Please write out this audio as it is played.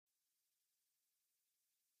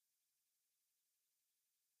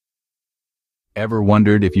Ever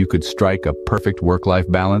wondered if you could strike a perfect work-life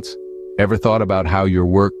balance? Ever thought about how your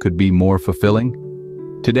work could be more fulfilling?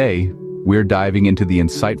 Today, we're diving into the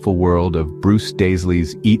insightful world of Bruce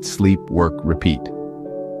Daisley's Eat, Sleep, Work, Repeat.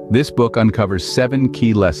 This book uncovers 7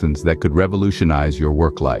 key lessons that could revolutionize your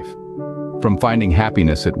work life. From finding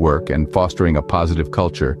happiness at work and fostering a positive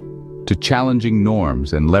culture, to challenging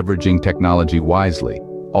norms and leveraging technology wisely,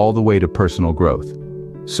 all the way to personal growth.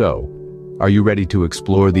 So, are you ready to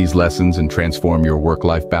explore these lessons and transform your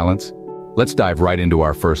work-life balance? Let's dive right into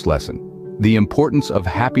our first lesson. The importance of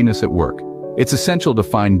happiness at work. It's essential to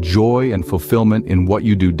find joy and fulfillment in what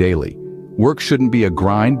you do daily. Work shouldn't be a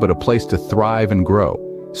grind, but a place to thrive and grow.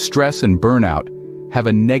 Stress and burnout have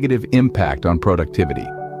a negative impact on productivity,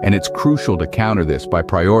 and it's crucial to counter this by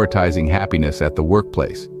prioritizing happiness at the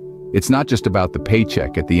workplace. It's not just about the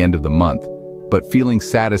paycheck at the end of the month, but feeling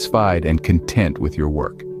satisfied and content with your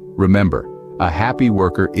work. Remember, a happy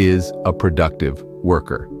worker is a productive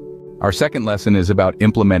worker. Our second lesson is about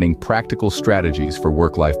implementing practical strategies for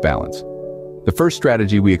work-life balance. The first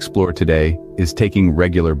strategy we explore today is taking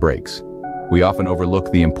regular breaks. We often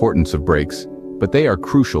overlook the importance of breaks, but they are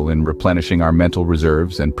crucial in replenishing our mental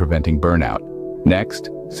reserves and preventing burnout.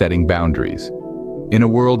 Next, setting boundaries. In a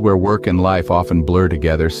world where work and life often blur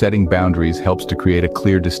together, setting boundaries helps to create a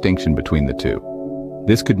clear distinction between the two.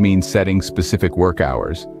 This could mean setting specific work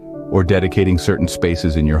hours, or dedicating certain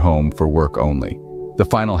spaces in your home for work only. The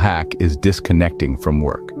final hack is disconnecting from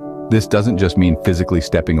work. This doesn't just mean physically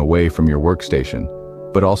stepping away from your workstation,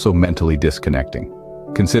 but also mentally disconnecting.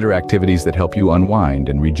 Consider activities that help you unwind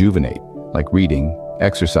and rejuvenate, like reading,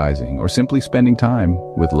 exercising, or simply spending time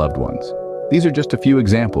with loved ones. These are just a few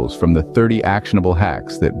examples from the 30 actionable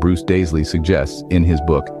hacks that Bruce Daisley suggests in his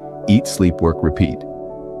book, Eat, Sleep, Work, Repeat.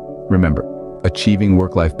 Remember, achieving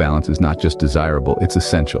work-life balance is not just desirable, it's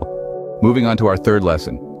essential. Moving on to our third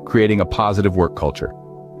lesson, creating a positive work culture.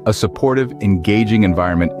 A supportive, engaging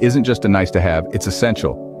environment isn't just a nice-to-have, it's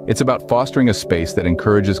essential. It's about fostering a space that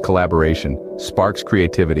encourages collaboration, sparks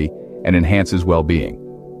creativity, and enhances well-being.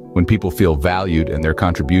 When people feel valued and their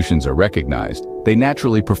contributions are recognized, they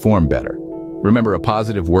naturally perform better. Remember, a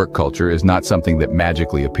positive work culture is not something that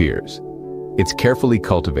magically appears. It's carefully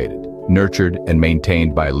cultivated, nurtured, and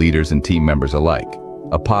maintained by leaders and team members alike.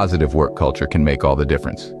 A positive work culture can make all the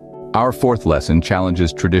difference. Our fourth lesson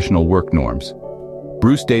challenges traditional work norms.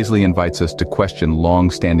 Bruce Daisley invites us to question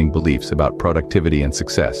long-standing beliefs about productivity and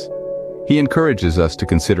success. He encourages us to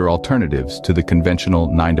consider alternatives to the conventional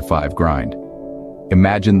 9-to-5 grind.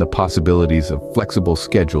 Imagine the possibilities of flexible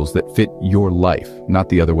schedules that fit your life, not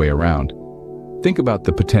the other way around. Think about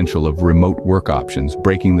the potential of remote work options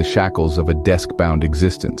breaking the shackles of a desk-bound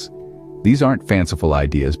existence. These aren't fanciful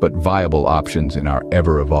ideas, but viable options in our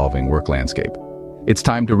ever-evolving work landscape. It's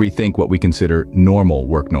time to rethink what we consider normal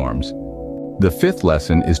work norms. The fifth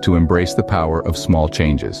lesson is to embrace the power of small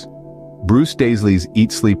changes. Bruce Daisley's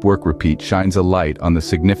Eat, Sleep, Work, Repeat shines a light on the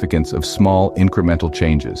significance of small, incremental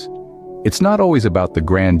changes. It's not always about the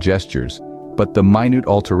grand gestures, but the minute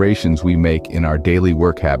alterations we make in our daily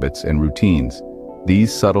work habits and routines.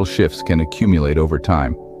 These subtle shifts can accumulate over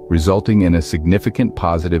time, resulting in a significant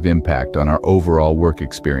positive impact on our overall work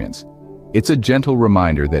experience. It's a gentle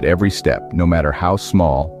reminder that every step, no matter how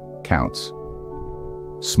small, counts.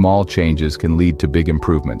 Small changes can lead to big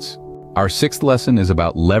improvements. Our sixth lesson is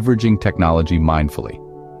about leveraging technology mindfully.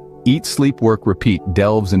 Eat, Sleep, Work, Repeat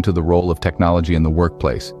delves into the role of technology in the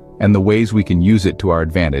workplace and the ways we can use it to our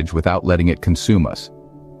advantage without letting it consume us.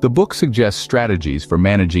 The book suggests strategies for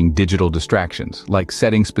managing digital distractions, like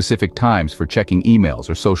setting specific times for checking emails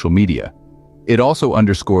or social media. It also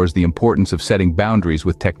underscores the importance of setting boundaries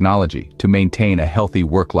with technology to maintain a healthy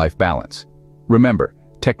work-life balance. Remember,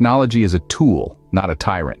 technology is a tool, not a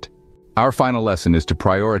tyrant. Our final lesson is to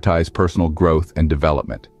prioritize personal growth and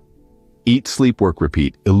development. Eat, Sleep, Work,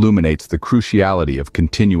 Repeat illuminates the cruciality of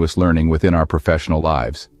continuous learning within our professional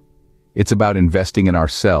lives. It's about investing in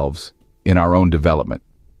ourselves, in our own development.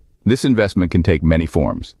 This investment can take many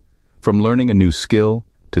forms, from learning a new skill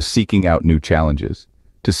to seeking out new challenges,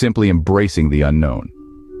 to simply embracing the unknown.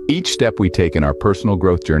 Each step we take in our personal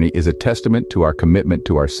growth journey is a testament to our commitment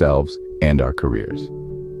to ourselves and our careers.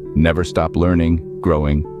 Never stop learning,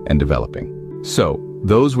 growing, and developing. So,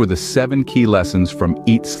 those were the 7 key lessons from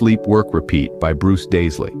Eat, Sleep, Work, Repeat by Bruce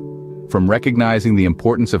Daisley. From recognizing the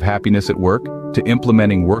importance of happiness at work, to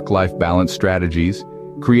implementing work-life balance strategies,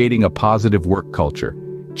 creating a positive work culture,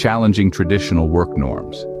 challenging traditional work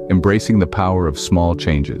norms, embracing the power of small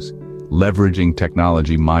changes, leveraging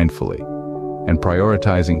technology mindfully, and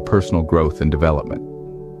prioritizing personal growth and development.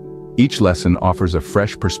 Each lesson offers a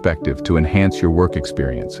fresh perspective to enhance your work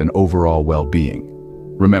experience and overall well-being.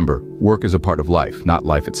 Remember, work is a part of life, not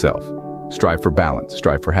life itself. Strive for balance,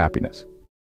 strive for happiness.